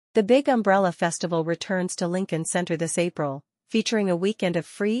The Big Umbrella Festival returns to Lincoln Center this April, featuring a weekend of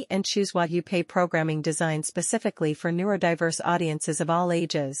free and Choose What You Pay programming designed specifically for neurodiverse audiences of all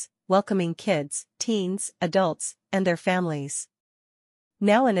ages, welcoming kids, teens, adults, and their families.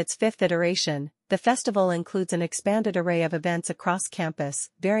 Now in its fifth iteration, the festival includes an expanded array of events across campus,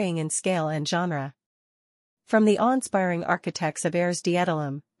 varying in scale and genre. From the awe-inspiring architects of Airs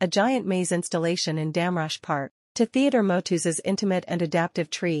d'Etalum, a giant maze installation in Damrosch Park, to Theatre Motus's intimate and adaptive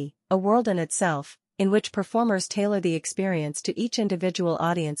Tree, a world in itself, in which performers tailor the experience to each individual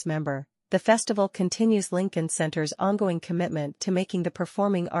audience member, the festival continues Lincoln Center's ongoing commitment to making the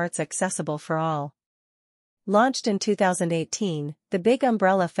performing arts accessible for all. Launched in 2018, the Big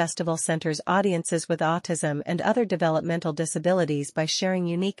Umbrella Festival centers audiences with autism and other developmental disabilities by sharing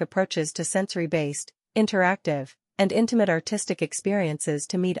unique approaches to sensory-based, interactive, and intimate artistic experiences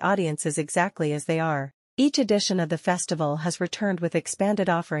to meet audiences exactly as they are. Each edition of the festival has returned with expanded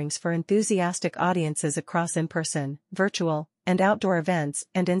offerings for enthusiastic audiences across in-person, virtual, and outdoor events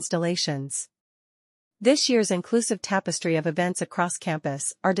and installations. This year's inclusive tapestry of events across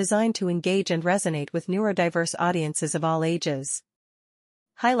campus are designed to engage and resonate with neurodiverse audiences of all ages.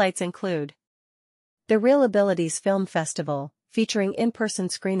 Highlights include the Real Abilities Film Festival, featuring in-person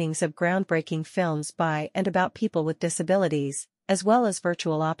screenings of groundbreaking films by and about people with disabilities, as well as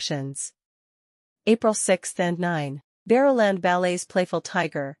virtual options. April 6 and 9, Barrowland Ballet's Playful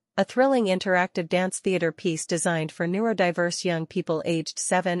Tiger, a thrilling interactive dance theater piece designed for neurodiverse young people aged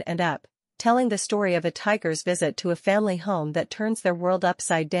 7 and up, telling the story of a tiger's visit to a family home that turns their world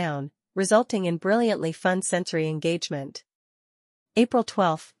upside down, resulting in brilliantly fun sensory engagement. April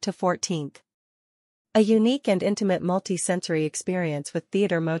 12 to 14. A unique and intimate multi-sensory experience with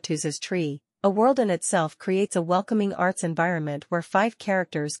Theatre Motus's Tree, a world in itself creates a welcoming arts environment where 5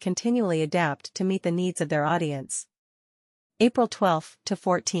 characters continually adapt to meet the needs of their audience. April 12 to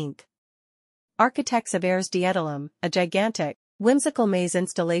 14. Architects of Airs d'Etalum, a gigantic, whimsical maze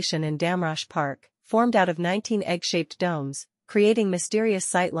installation in Damrosch Park, formed out of 19 egg-shaped domes, creating mysterious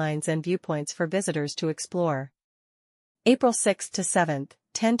sightlines and viewpoints for visitors to explore. April 6 to 7,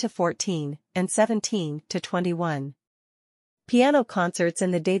 10 to 14, and 17 to 21. Piano concerts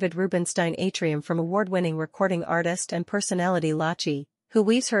in the David Rubenstein Atrium from award-winning recording artist and personality Lachi, who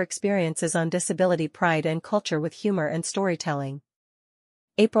weaves her experiences on disability pride and culture with humor and storytelling.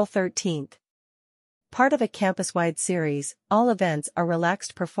 April 13. Part of a campus-wide series, all events are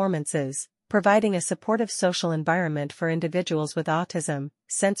relaxed performances, providing a supportive social environment for individuals with autism,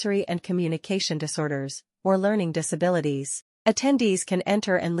 sensory and communication disorders, or learning disabilities. Attendees can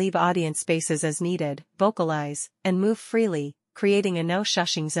enter and leave audience spaces as needed, vocalize, and move freely, creating a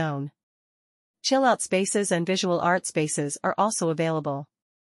no-shushing zone. Chill-out spaces and visual art spaces are also available.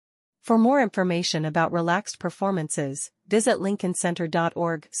 For more information about relaxed performances, visit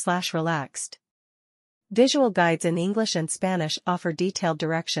lincolncenter.org/relaxed. Visual guides in English and Spanish offer detailed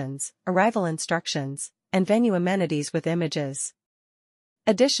directions, arrival instructions, and venue amenities with images.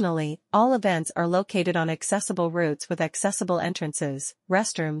 Additionally, all events are located on accessible routes with accessible entrances,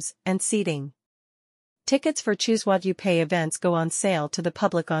 restrooms, and seating. Tickets for Choose What You Pay events go on sale to the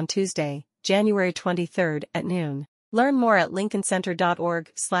public on Tuesday, January 23 at noon. Learn more at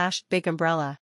lincolncenter.org/bigumbrella.